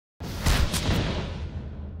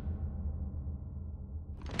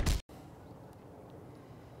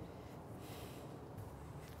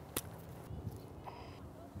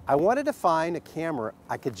I wanted to find a camera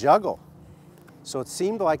I could juggle. So it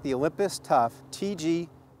seemed like the Olympus Tough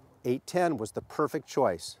TG810 was the perfect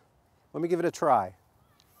choice. Let me give it a try.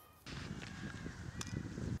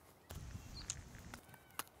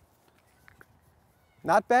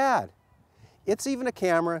 Not bad. It's even a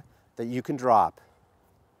camera that you can drop.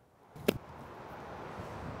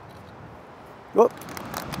 Whoop.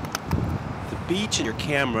 The beach and your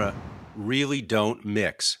camera really don't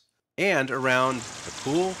mix. And around the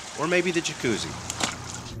pool or maybe the jacuzzi.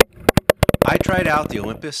 I tried out the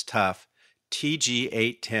Olympus Tough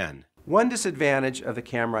TG810. One disadvantage of the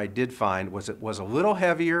camera I did find was it was a little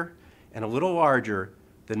heavier and a little larger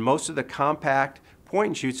than most of the compact point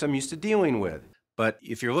and shoots I'm used to dealing with. But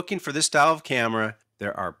if you're looking for this style of camera,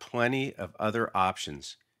 there are plenty of other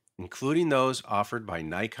options, including those offered by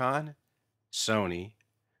Nikon, Sony,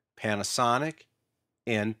 Panasonic,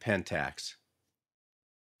 and Pentax.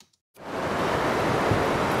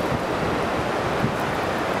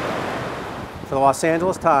 For the Los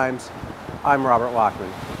Angeles Times, I'm Robert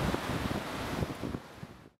Lachman.